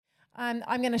I'm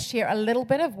going to share a little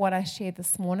bit of what I shared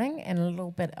this morning and a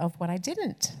little bit of what I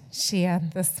didn't share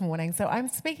this morning. So I'm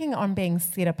speaking on being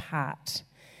set apart,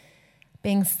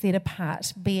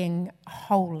 being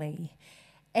holy.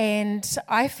 And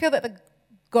I feel that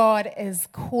God is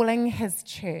calling his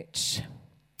church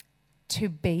to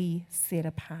be set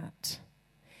apart.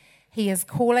 He is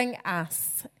calling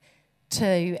us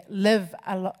to live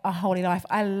a holy life.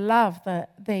 I love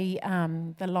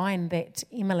the line that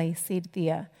Emily said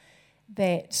there,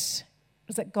 that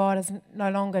God is no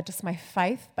longer just my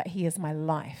faith, but he is my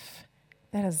life.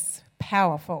 That is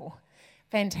powerful.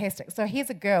 Fantastic. So here's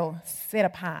a girl set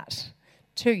apart.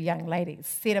 Two young ladies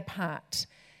set apart.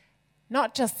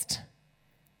 Not just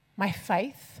my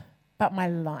faith, but my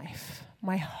life.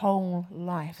 My whole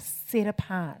life set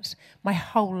apart. My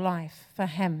whole life for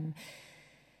him.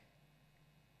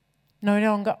 No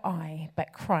longer I,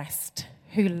 but Christ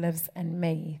who lives in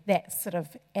me. That sort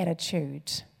of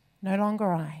attitude. No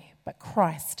longer I, but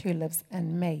Christ who lives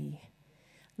in me.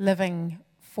 Living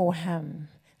for him,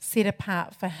 set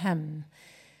apart for him.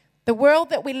 The world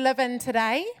that we live in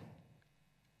today,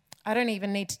 I don't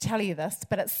even need to tell you this,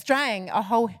 but it's straying a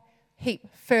whole heap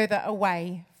further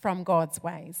away from God's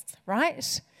ways,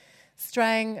 right?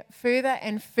 Straying further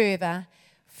and further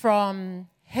from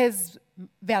his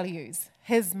values,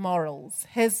 his morals,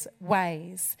 his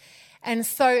ways. And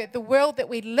so the world that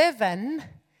we live in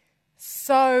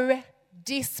so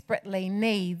desperately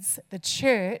needs the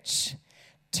church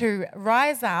to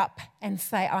rise up and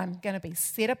say, I'm going to be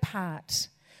set apart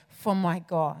for my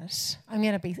God. I'm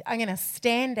going to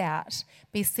stand out,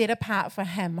 be set apart for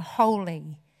him,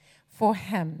 holy for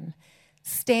him,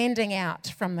 standing out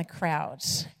from the crowd.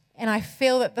 And I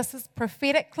feel that this is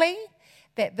prophetically,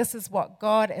 that this is what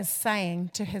God is saying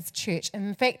to his church. And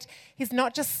in fact, he's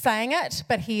not just saying it,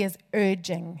 but he is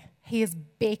urging, he is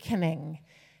beckoning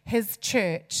his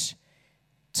church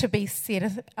to be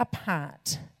set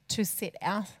apart, to set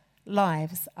our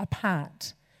lives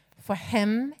apart for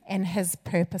him and his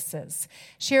purposes.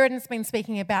 Sheridan's been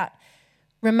speaking about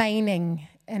remaining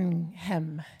in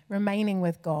him, remaining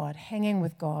with God, hanging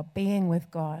with God, being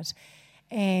with God.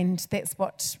 And that's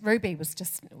what Ruby was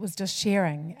just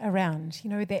sharing around,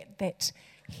 that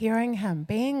hearing him,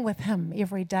 being with him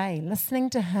every day, listening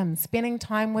to him, spending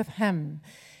time with him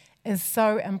is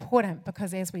so important,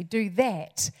 because as we do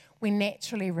that, we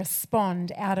naturally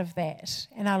respond out of that.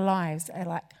 And our lives are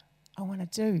like, I want to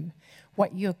do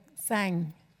what you're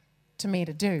saying to me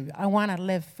to do. I want to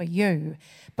live for you.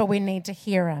 But we need to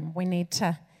hear him. We need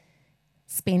to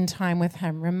spend time with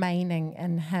him, remaining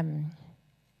in him.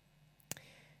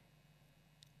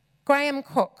 Graham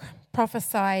Cook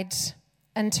prophesied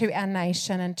into our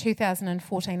nation in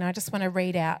 2014. I just want to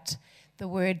read out the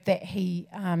word that he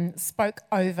spoke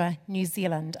over New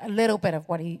Zealand, a little bit of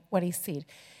what he said.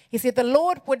 He said, the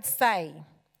Lord would say,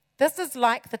 this is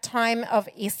like the time of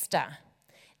Esther,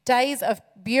 days of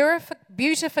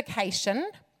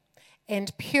beautification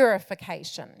and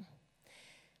purification.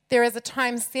 There is a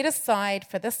time set aside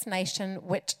for this nation,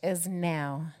 which is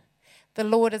now. The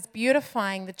Lord is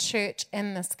beautifying the church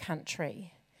in this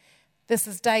country. This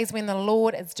is days when the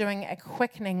Lord is doing a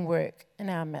quickening work in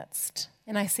our midst.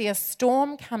 And I see a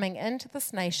storm coming into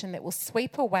this nation that will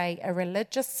sweep away a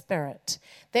religious spirit,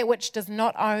 that which does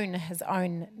not own his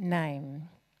own name,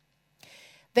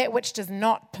 that which does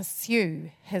not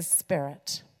pursue his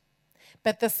spirit.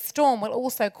 But this storm will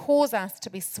also cause us to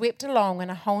be swept along in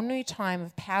a whole new time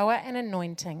of power and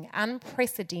anointing,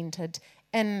 unprecedented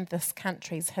in this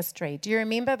country's history. Do you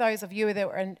remember those of you that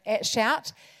were at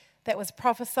Shout? That was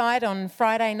prophesied on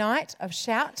Friday night of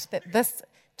Shout, that this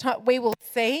we will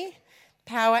see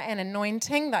power and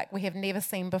anointing like we have never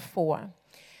seen before.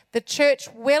 The church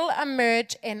will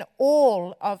emerge in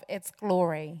all of its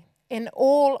glory, in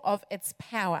all of its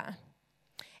power.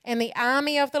 And the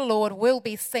army of the Lord will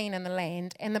be seen in the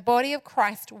land, and the body of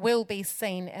Christ will be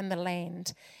seen in the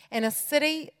land. And a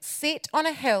city set on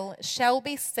a hill shall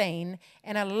be seen,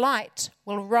 and a light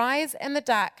will rise in the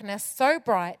darkness so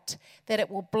bright that it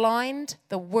will blind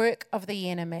the work of the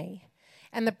enemy.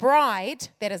 And the bride,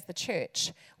 that is the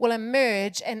church, will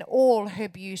emerge in all her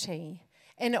beauty,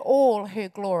 in all her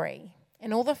glory.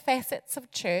 And all the facets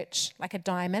of church, like a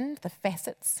diamond, the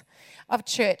facets of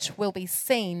church will be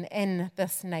seen in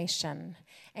this nation.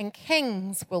 And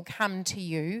kings will come to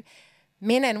you,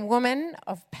 men and women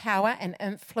of power and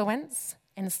influence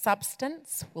and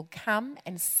substance will come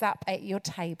and sup at your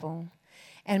table.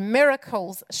 And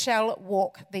miracles shall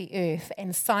walk the earth,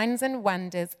 and signs and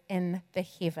wonders in the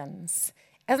heavens.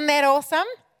 Isn't that awesome?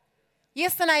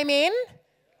 Yes and amen?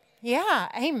 Yeah,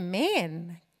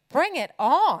 amen. Bring it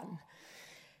on.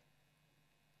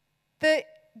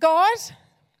 God,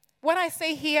 what I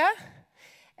see here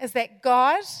is that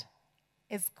God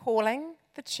is calling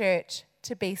the church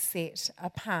to be set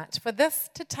apart. For this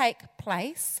to take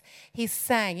place, he's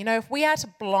saying, if we are to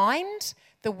blind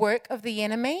the work of the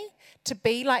enemy, to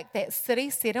be like that city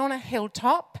set on a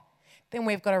hilltop, then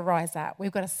we've got to rise up.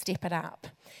 We've got to step it up.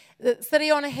 The city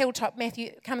on a hilltop,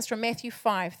 comes from Matthew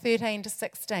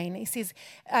 5:13-16. He says,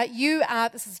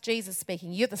 this is Jesus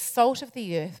speaking, you're the salt of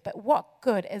the earth, but what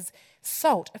good is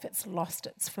salt if it's lost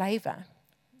its flavour?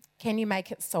 Can you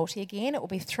make it salty again? It will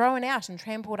be thrown out and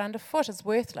trampled underfoot as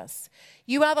worthless.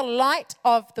 You are the light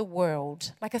of the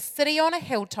world, like a city on a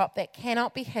hilltop that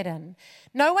cannot be hidden.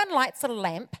 No one lights a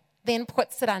lamp, then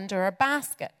puts it under a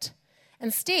basket.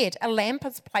 Instead, a lamp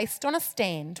is placed on a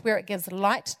stand where it gives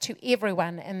light to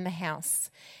everyone in the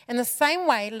house. In the same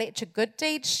way, let your good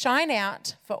deeds shine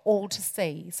out for all to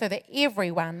see, so that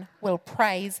everyone will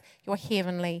praise your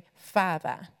heavenly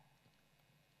Father.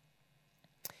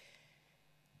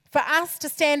 For us to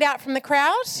stand out from the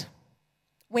crowd,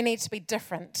 we need to be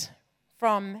different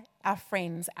from our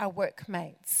friends, our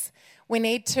workmates. We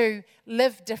need to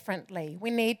live differently. We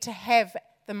need to have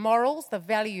the morals, the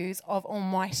values of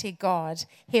Almighty God,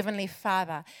 Heavenly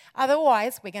Father.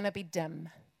 Otherwise, we're going to be dim.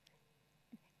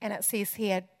 And it says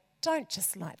here, don't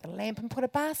just light the lamp and put a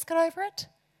basket over it.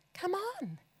 Come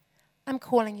on. I'm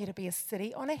calling you to be a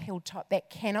city on a hilltop that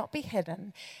cannot be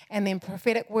hidden. And then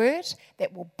prophetic word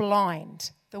that will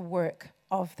blind the work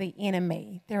of the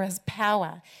enemy. There is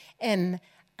power in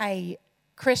a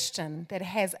Christian that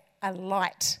has a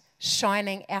light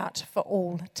shining out for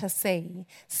all to see.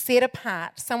 Set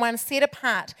apart. Someone set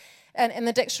apart in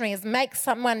the dictionary is make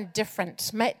someone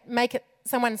different. Make it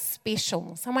someone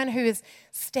special. Someone who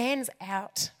stands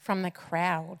out from the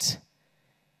crowd.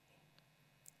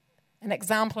 An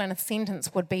example in a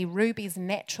sentence would be Ruby's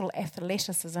natural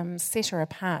athleticism set her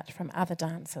apart from other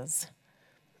dancers.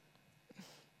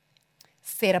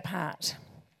 Set apart.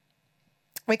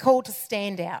 We're called to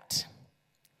stand out.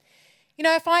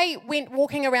 If I went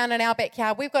walking around in our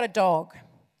backyard, we've got a dog.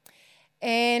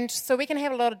 And so we can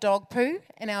have a lot of dog poo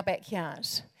in our backyard.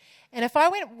 And if I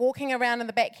went walking around in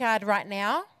the backyard right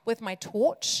now with my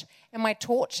torch, and my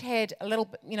torch had a little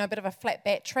bit of a flat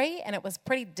battery, and it was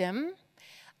pretty dim,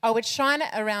 I would shine it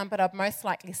around, but I'd most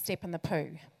likely step in the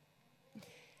poo.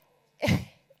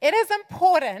 It is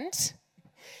important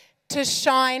to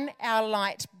shine our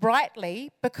light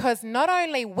brightly, because not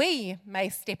only we may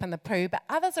step in the poo, but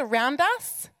others around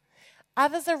us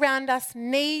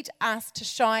need us to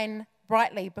shine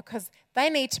brightly, because they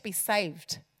need to be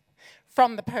saved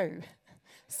from the poo,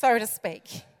 so to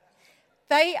speak.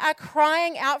 They are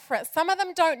crying out for it. Some of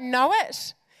them don't know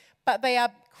it, but they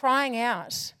are crying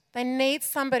out. They need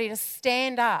somebody to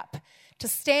stand up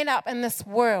in this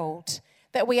world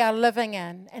that we are living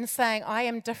in and saying, I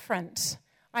am different.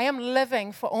 I am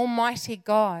living for Almighty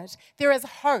God. There is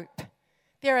hope.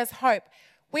 There is hope.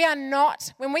 We are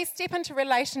not, when we step into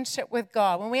relationship with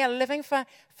God, when we are living for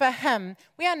Him,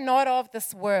 we are not of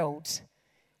this world.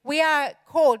 We are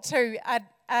called to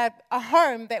a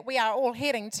home that we are all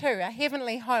heading to, a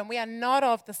heavenly home. We are not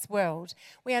of this world.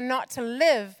 We are not to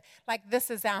live like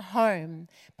this is our home,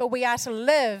 but we are to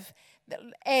live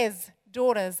as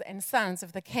daughters and sons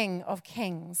of the King of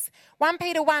Kings. 1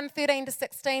 Peter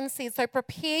 1:13-16 says, so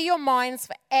prepare your minds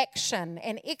for action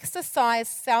and exercise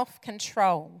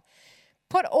self-control.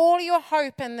 Put all your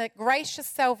hope in the gracious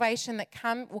salvation that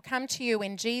will come to you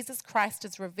when Jesus Christ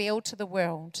is revealed to the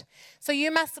world. So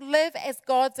you must live as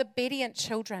God's obedient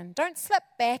children. Don't slip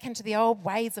back into the old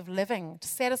ways of living to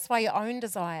satisfy your own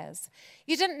desires.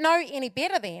 You didn't know any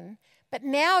better then, but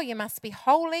now you must be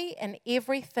holy in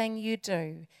everything you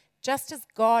do, just as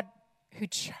God who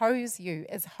chose you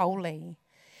is holy.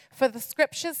 For the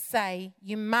scriptures say,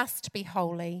 you must be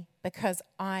holy because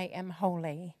I am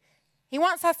holy. He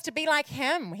wants us to be like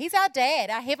Him. He's our dad,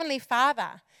 our Heavenly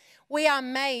Father. We are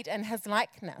made in His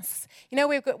likeness.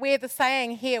 We're the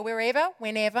saying here, wherever,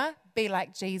 whenever, be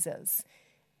like Jesus.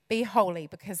 Be holy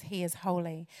because He is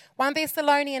holy. 1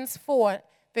 Thessalonians 4,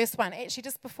 verse 1, actually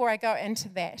just before I go into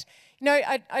that,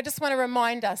 I just want to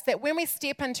remind us that when we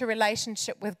step into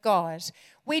relationship with God,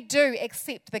 we do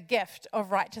accept the gift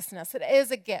of righteousness. It is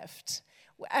a gift.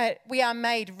 We are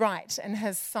made right in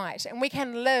His sight, and we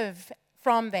can live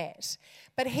from that.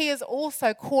 But He is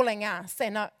also calling us,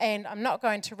 and I'm not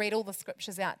going to read all the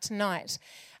scriptures out tonight,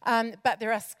 But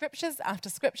there are scriptures after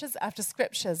scriptures after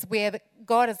scriptures where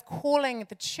God is calling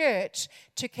the church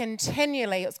to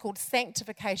continually, it's called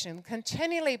sanctification,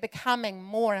 continually becoming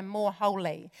more and more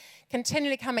holy,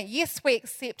 continually coming. Yes, we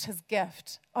accept his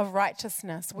gift of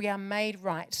righteousness. We are made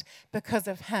right because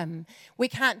of him. We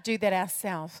can't do that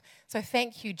ourselves. So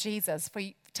thank you, Jesus, for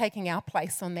taking our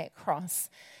place on that cross.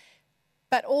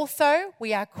 But also,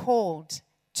 we are called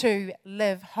to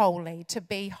live holy, to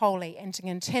be holy, and to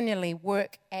continually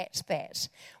work at that.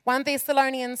 1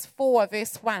 Thessalonians 4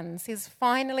 verse 1 says,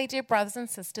 "Finally, dear brothers and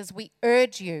sisters, we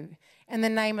urge you in the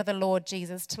name of the Lord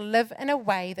Jesus to live in a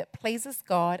way that pleases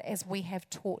God as we have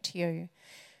taught you.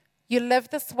 You live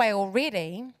this way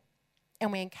already,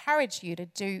 and we encourage you to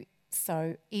do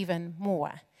so even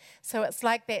more." So it's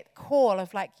like that call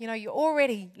of you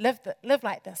already live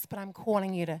like this, but I'm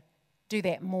calling you to do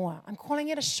that more. I'm calling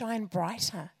you to shine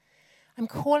brighter. I'm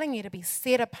calling you to be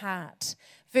set apart.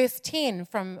 Verse 10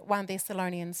 from 1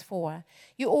 Thessalonians 4.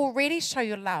 You already show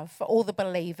your love for all the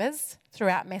believers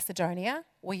throughout Macedonia,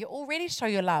 or you already show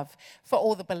your love for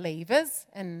all the believers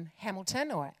in Hamilton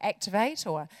or Activate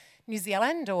or New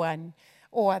Zealand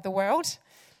or the world.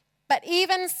 But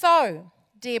even so,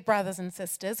 dear brothers and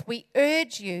sisters, we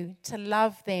urge you to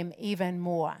love them even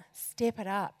more. Step it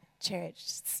up, church.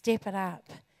 Step it up.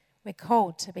 We're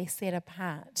called to be set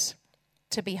apart,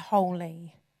 to be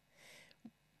holy.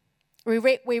 We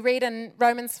read in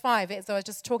Romans 5, as I was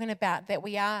just talking about, that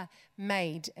we are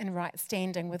made in right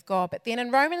standing with God. But then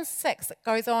in Romans 6, it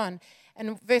goes on,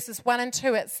 in verses 1 and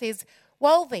 2, it says,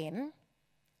 "Well then,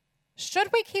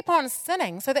 should we keep on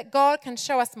sinning so that God can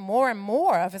show us more and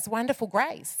more of his wonderful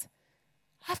grace?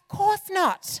 Of course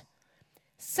not.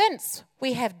 Since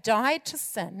we have died to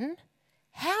sin,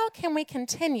 how can we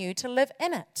continue to live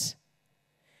in it?"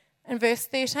 In verse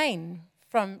 13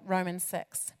 from Romans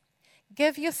 6,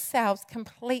 "Give yourselves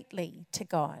completely to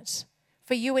God,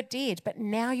 for you were dead, but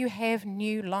now you have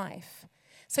new life.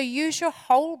 So use your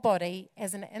whole body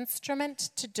as an instrument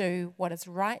to do what is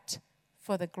right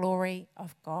for the glory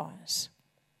of God."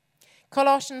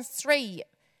 Colossians 3,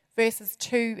 verses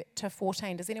 2 to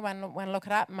 14. Does anyone want to look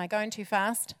it up? Am I going too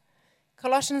fast?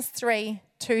 Colossians 3,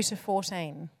 2 to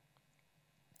 14.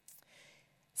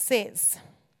 Says,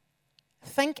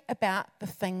 "Think about the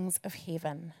things of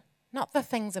heaven, not the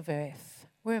things of earth.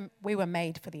 We were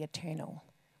made for the eternal.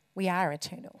 We are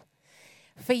eternal.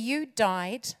 For you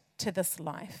died to this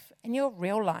life, and your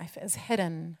real life is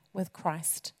hidden with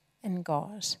Christ in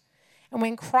God. And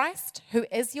when Christ, who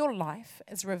is your life,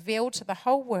 is revealed to the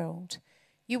whole world,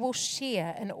 you will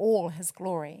share in all his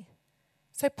glory.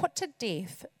 So put to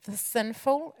death the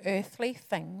sinful earthly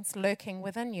things lurking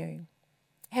within you.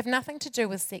 Have nothing to do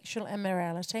with sexual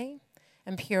immorality,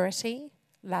 impurity,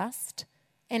 lust,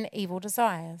 and evil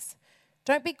desires.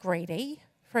 Don't be greedy,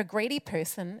 for a greedy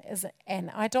person is an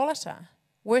idolater,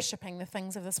 worshipping the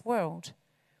things of this world.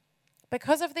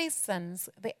 Because of these sins,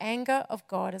 the anger of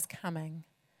God is coming.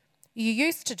 You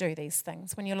used to do these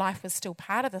things when your life was still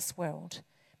part of this world,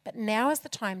 but now is the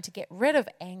time to get rid of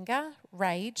anger,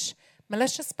 rage,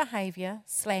 malicious behavior,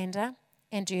 slander,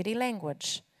 and dirty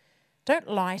language. Don't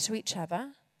lie to each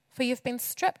other, for you've been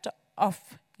stripped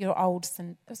of your old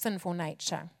sinful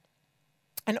nature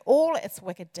and all its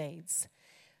wicked deeds.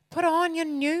 Put on your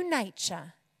new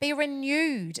nature. Be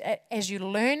renewed as you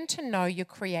learn to know your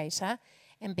Creator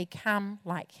and become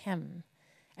like him.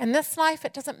 In this life,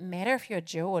 it doesn't matter if you're a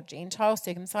Jew or Gentile,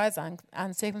 circumcised,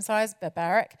 uncircumcised,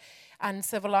 barbaric,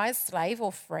 uncivilized, slave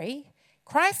or free.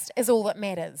 Christ is all that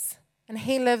matters, and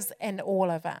he lives in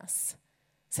all of us.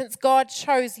 Since God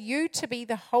chose you to be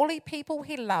the holy people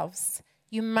he loves,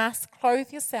 you must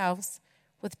clothe yourselves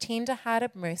with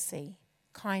tender-hearted mercy,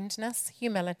 kindness,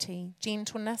 humility,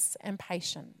 gentleness, and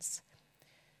patience.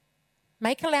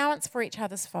 Make allowance for each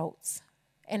other's faults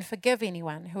and forgive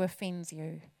anyone who offends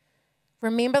you.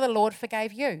 Remember, the Lord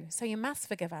forgave you, so you must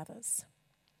forgive others.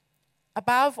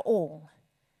 Above all,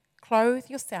 clothe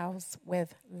yourselves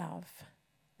with love,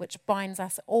 which binds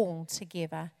us all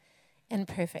together in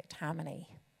perfect harmony.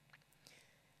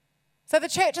 So the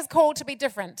church is called to be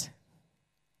different.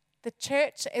 The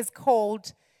church is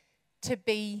called to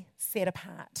be set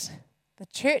apart. The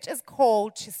church is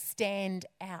called to stand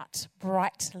out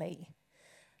brightly,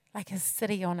 like a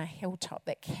city on a hilltop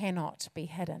that cannot be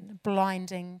hidden,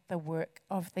 blinding the work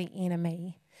of the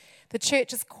enemy. The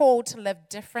church is called to live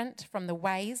different from the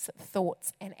ways,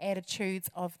 thoughts, and attitudes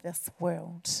of this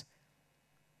world.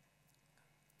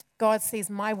 God says,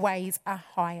 my ways are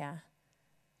higher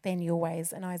than your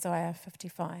ways in Isaiah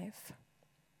 55.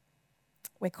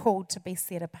 We're called to be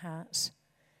set apart.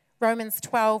 Romans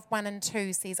 12, 1 and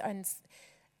 2 says,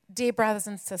 dear brothers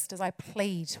and sisters, I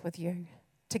plead with you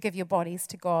to give your bodies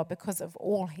to God because of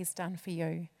all he's done for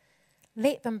you.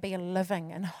 Let them be a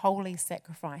living and holy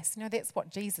sacrifice. You know, that's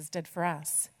what Jesus did for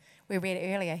us. We read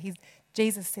earlier,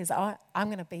 Jesus says, I'm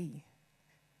going to be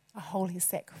a holy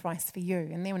sacrifice for you.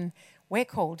 And then we're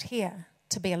called here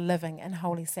to be a living and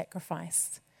holy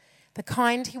sacrifice, the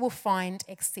kind he will find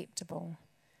acceptable.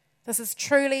 This is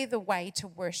truly the way to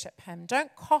worship him.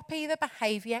 Don't copy the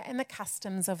behavior and the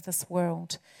customs of this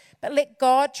world, but let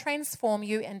God transform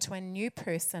you into a new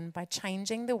person by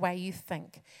changing the way you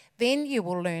think. Then you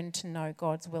will learn to know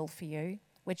God's will for you,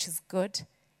 which is good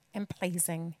and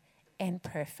pleasing and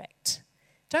perfect.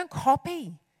 Don't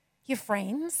copy your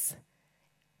friends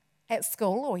at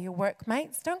school or your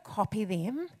workmates. Don't copy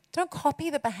them. Don't copy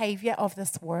the behavior of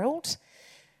this world,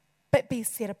 but be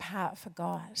set apart for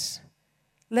God.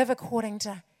 Live according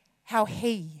to how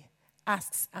he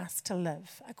asks us to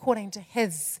live, according to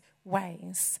his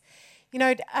ways. You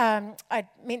know, I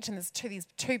mentioned this to these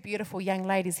two beautiful young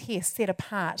ladies here, set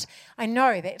apart. I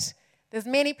know that there's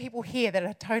many people here that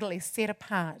are totally set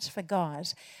apart for God.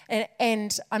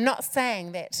 And I'm not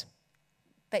saying that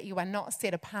you are not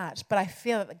set apart, but I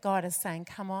feel that God is saying,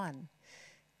 come on.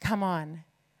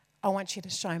 I want you to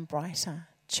shine brighter.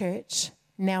 Church,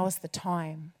 now is the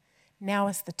time. Now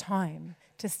is the time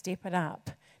to step it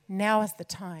up. Now is the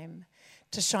time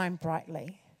to shine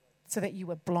brightly so that you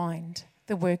were blind,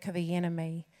 the work of the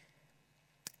enemy.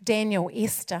 Daniel,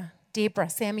 Esther, Deborah,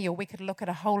 Samuel, we could look at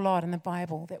a whole lot in the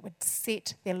Bible that would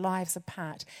set their lives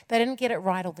apart. They didn't get it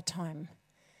right all the time,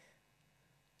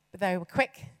 but they were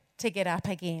quick to get up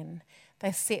again.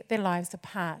 They set their lives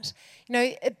apart. You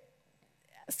know,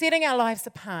 setting our lives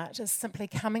apart is simply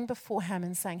coming before him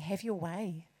and saying, have your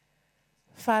way.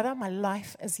 Father, my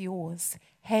life is yours.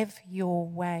 Have your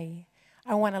way.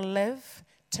 I want to live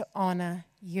to honour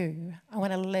you. I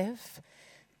want to live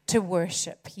to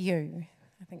worship you.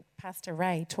 I think Pastor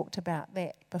Ray talked about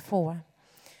that before.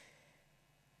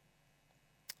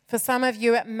 For some of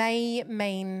you, it may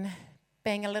mean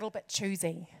being a little bit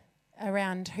choosy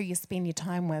around who you spend your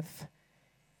time with.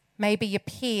 Maybe your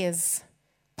peers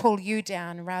pull you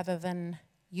down rather than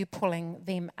you pulling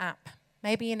them up.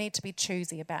 Maybe you need to be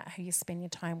choosy about who you spend your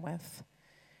time with.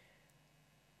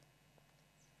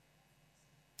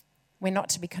 We're not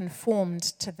to be conformed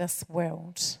to this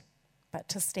world, but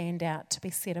to stand out, to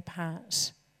be set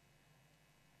apart.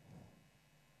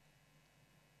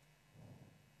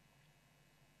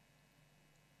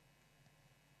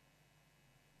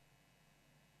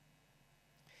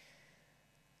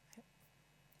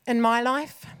 In my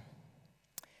life,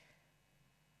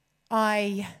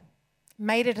 I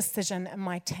made a decision in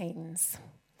my teens.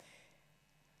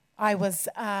 I was,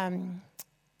 I've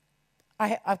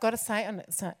got to say, and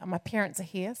my parents are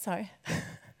here, so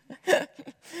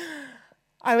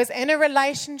I was in a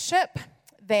relationship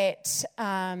that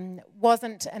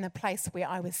wasn't in a place where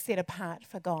I was set apart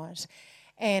for God.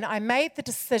 And I made the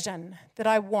decision that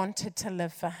I wanted to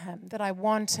live for him, that I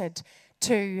wanted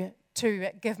to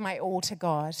give my all to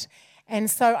God. And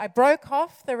so I broke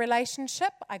off the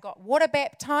relationship. I got water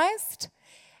baptized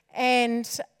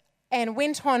and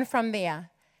went on from there.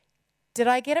 Did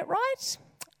I get it right?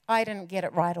 I didn't get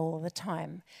it right all the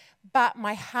time. But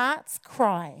my heart's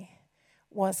cry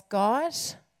was, God,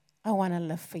 I want to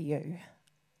live for you.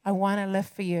 I want to live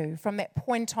for you. From that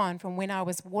point on, from when I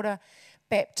was water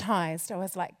baptized, I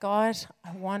was like, God,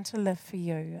 I want to live for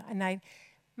you. And I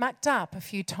mucked up a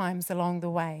few times along the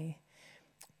way.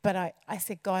 But I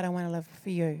said, God, I want to live for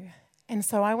you. And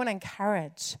so I want to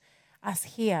encourage us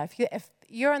here. If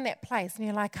you're in that place and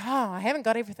you're like, I haven't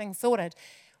got everything sorted,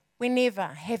 we never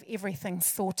have everything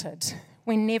sorted.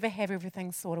 We never have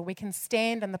everything sorted. We can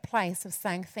stand in the place of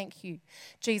saying, thank you,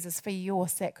 Jesus, for your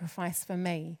sacrifice for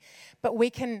me. But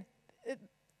we can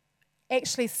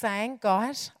actually saying,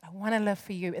 God, I want to live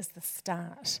for you is the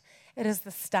start. It is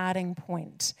the starting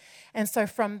point. And so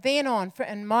from then on,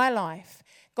 in my life,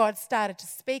 God started to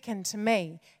speak into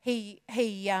me. He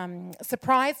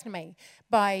surprised me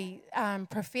by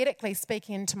prophetically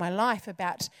speaking into my life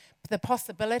about the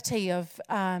possibility of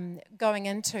going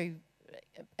into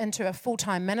a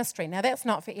full-time ministry. Now, that's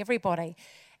not for everybody,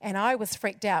 and I was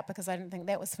freaked out because I didn't think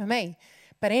that was for me.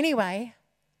 But anyway,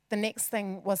 the next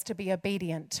thing was to be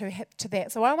obedient to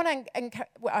that. So I want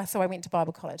to so I went to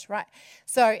Bible college, right?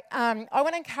 So I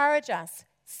want to encourage us,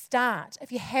 start.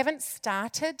 If you haven't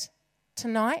started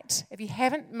tonight, if you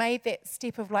haven't made that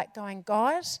step of like going,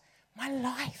 God, my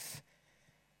life,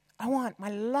 I want my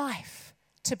life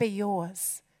to be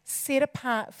yours, set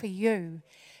apart for you,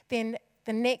 then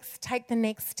take the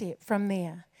next step from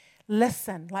there.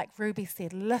 Listen, like Ruby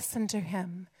said, listen to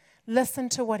him. Listen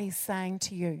to what he's saying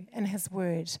to you in his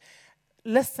word.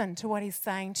 Listen to what he's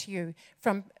saying to you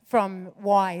from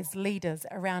wise leaders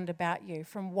around about you,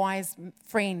 from wise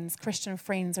friends, Christian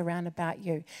friends around about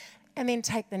you. And then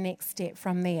take the next step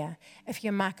from there. If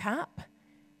you muck up,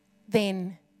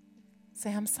 then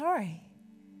say, I'm sorry.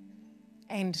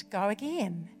 And go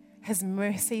again. His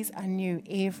mercies are new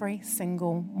every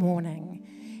single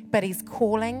morning. But he's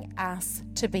calling us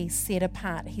to be set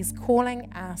apart. He's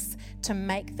calling us to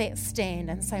make that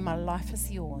stand and say, my life is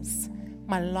yours.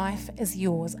 My life is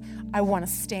yours. I want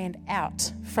to stand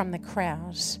out from the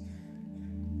crowd.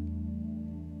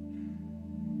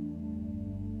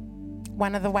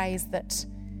 One of the ways that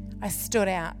I stood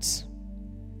out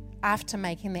after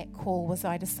making that call was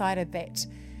I decided that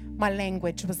my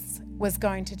language was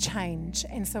going to change.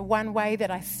 And so one way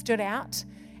that I stood out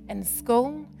in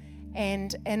school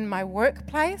and in my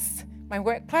workplace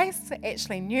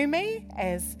actually knew me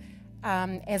as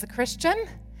a Christian.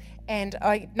 And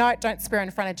don't swear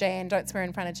in front of Jan,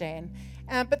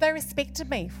 but they respected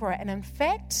me for it. And in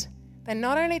fact, they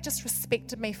not only just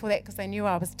respected me for that because they knew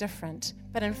I was different,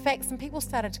 but in fact, some people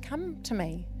started to come to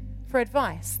me for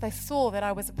advice. They saw that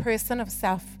I was a person of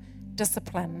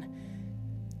self-discipline.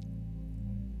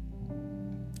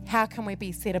 How can we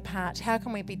be set apart? How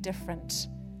can we be different?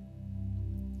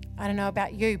 I don't know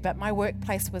about you, but my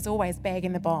workplace was always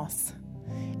bagging the boss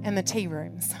in the tea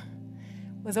rooms.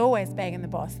 Was always bagging the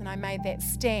boss, and I made that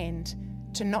stand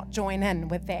to not join in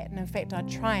with that. And in fact, I'd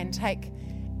try and take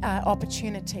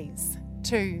opportunities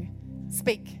to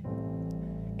speak,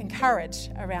 encourage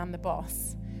around the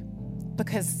boss,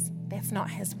 because that's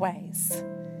not his ways.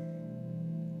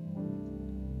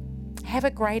 Have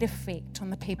a great effect on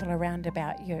the people around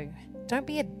about you. Don't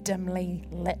be a dimly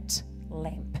lit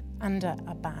lamp under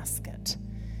a basket,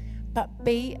 but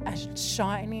be a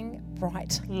shining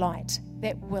bright light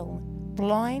that will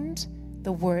blind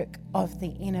the work of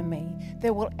the enemy,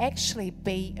 that will actually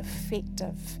be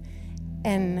effective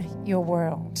in your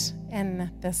world, in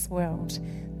this world.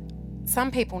 Some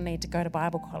people need to go to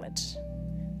Bible college.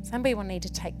 Some people need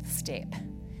to take the step.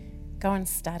 Go and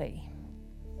study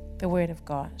the Word of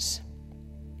God.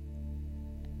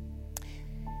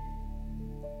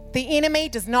 The enemy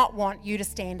does not want you to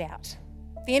stand out.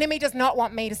 The enemy does not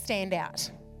want me to stand out.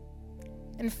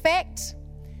 In fact,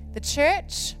 the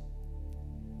church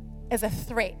is a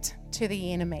threat to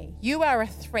the enemy. You are a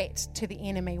threat to the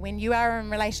enemy. When you are in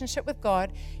relationship with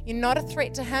God, you're not a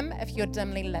threat to him if you're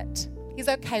dimly lit. He's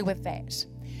okay with that.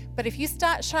 But if you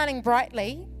start shining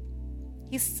brightly,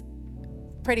 he's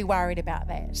pretty worried about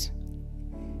that.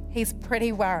 He's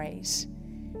pretty worried.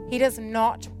 He does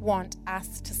not want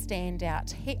us to stand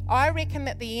out. I reckon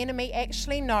that the enemy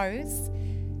actually knows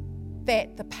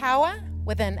that the power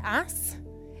within us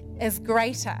is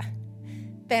greater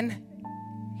than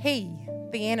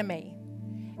the enemy.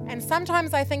 And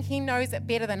sometimes I think he knows it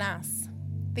better than us.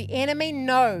 The enemy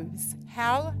knows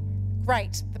how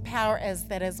great the power is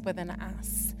that is within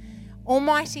us.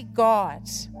 Almighty God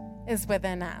is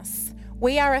within us.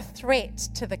 We are a threat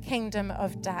to the kingdom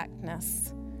of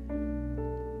darkness.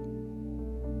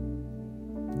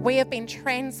 We have been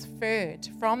transferred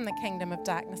from the kingdom of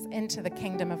darkness into the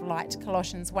kingdom of light.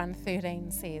 Colossians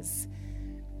 1:13 says,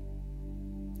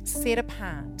 set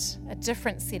apart, a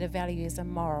different set of values and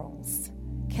morals,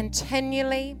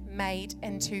 continually made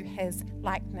into his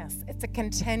likeness. It's a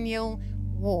continual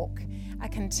walk,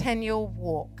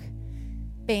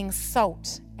 being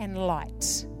salt and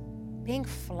light, being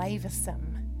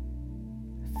flavoursome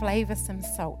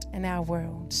salt in our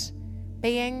world,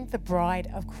 being the bride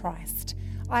of Christ.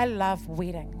 I love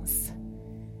weddings.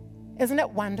 Isn't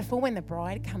it wonderful when the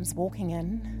bride comes walking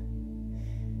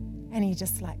in and you're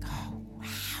just like, oh, wow.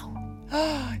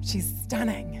 Oh, she's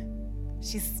stunning.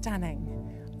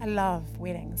 I love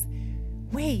weddings.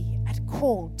 We are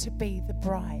called to be the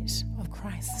bride of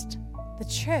Christ. The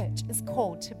church is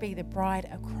called to be the bride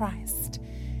of Christ.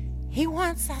 He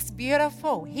wants us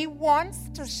beautiful. He wants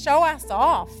to show us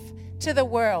off to the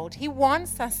world. He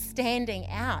wants us standing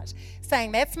out,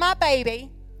 saying, that's my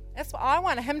baby. That's what I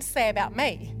want him to say about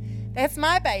me. That's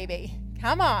my baby.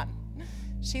 Come on.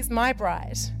 She's my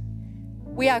bride.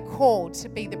 We are called to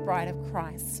be the bride of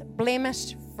Christ,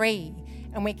 blemish free.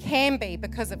 And we can be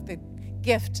because of the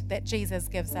gift that Jesus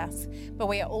gives us. But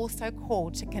we are also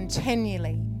called to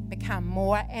continually become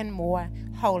more and more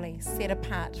holy, set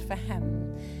apart for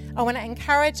him. I want to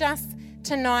encourage us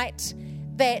tonight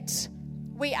that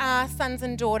we are sons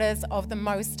and daughters of the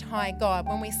Most High God.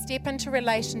 When we step into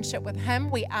relationship with him,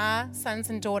 we are sons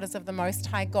and daughters of the Most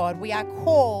High God. We are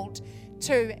called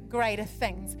to greater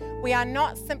things. We are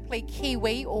not simply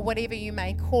Kiwi or whatever you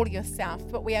may call yourself,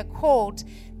 but we are called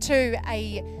to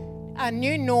a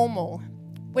new normal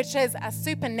which is a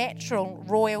supernatural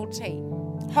royalty.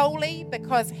 Holy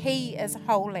because he is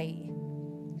holy.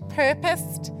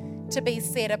 Purposed to be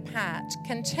set apart,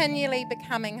 continually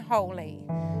becoming holy.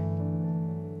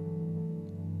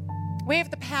 We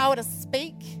have the power to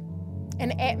speak,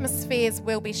 and atmospheres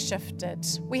will be shifted.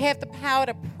 We have the power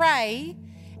to pray,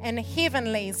 and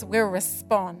heavenlies will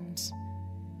respond.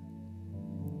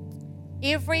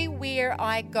 Everywhere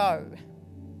I go,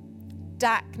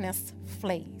 darkness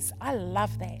flees. I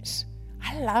love that.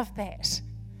 I love that.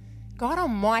 God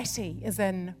Almighty is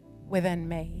within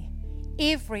me.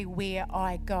 Everywhere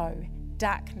I go,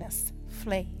 darkness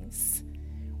flees.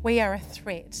 We are a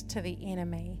threat to the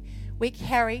enemy. We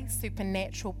carry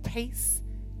supernatural peace,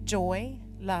 joy,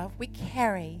 love. We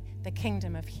carry the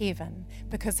kingdom of heaven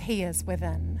because he is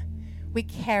within. We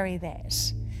carry that.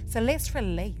 So let's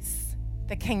release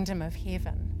the kingdom of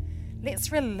heaven.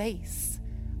 Let's release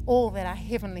all that our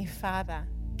Heavenly Father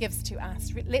gives to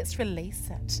us. Let's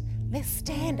release it. Let's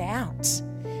stand out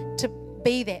to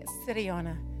be that city on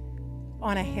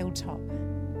a hilltop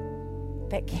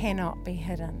that cannot be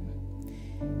hidden.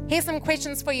 Here's some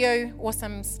questions for you, or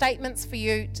some statements for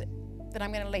you that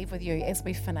I'm going to leave with you as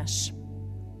we finish.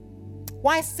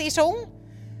 Why settle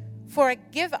for a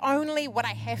give only what I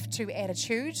have to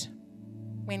attitude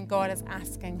when God is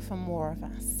asking for more of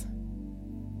us?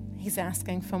 He's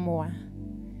asking for more.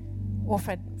 Or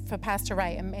for Pastor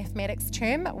Ray, a mathematics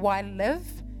term, why live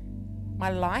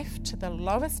my life to the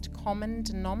lowest common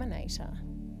denominator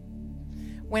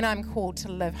when I'm called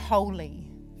to live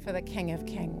wholly for the King of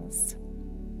Kings?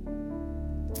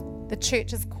 The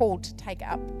church is called to take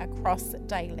up a cross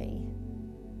daily,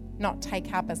 not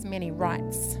take up as many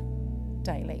rights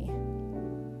daily.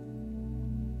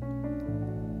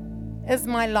 Is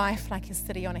my life like a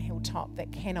city on a hilltop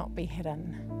that cannot be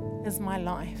hidden? Is my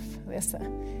life? That's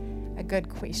a good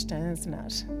question, isn't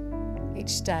it?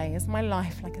 Each day, is my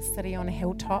life like a city on a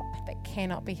hilltop that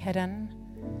cannot be hidden?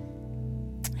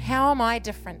 How am I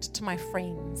different to my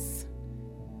friends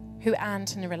who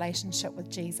aren't in a relationship with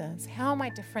Jesus? How am I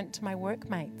different to my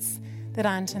workmates that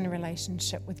aren't in a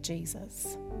relationship with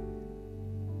Jesus?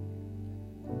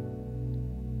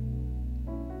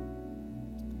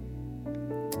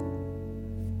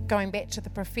 Going back to the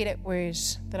prophetic word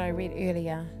that I read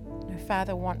earlier,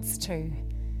 Father wants to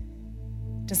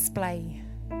display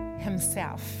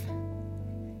himself,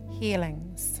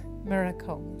 healings,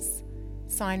 miracles,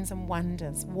 signs and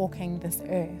wonders walking this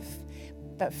earth.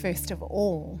 But first of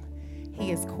all,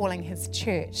 he is calling his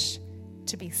church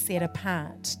to be set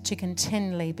apart, to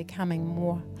continually becoming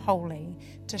more holy,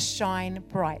 to shine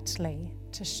brightly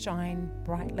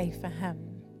for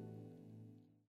him.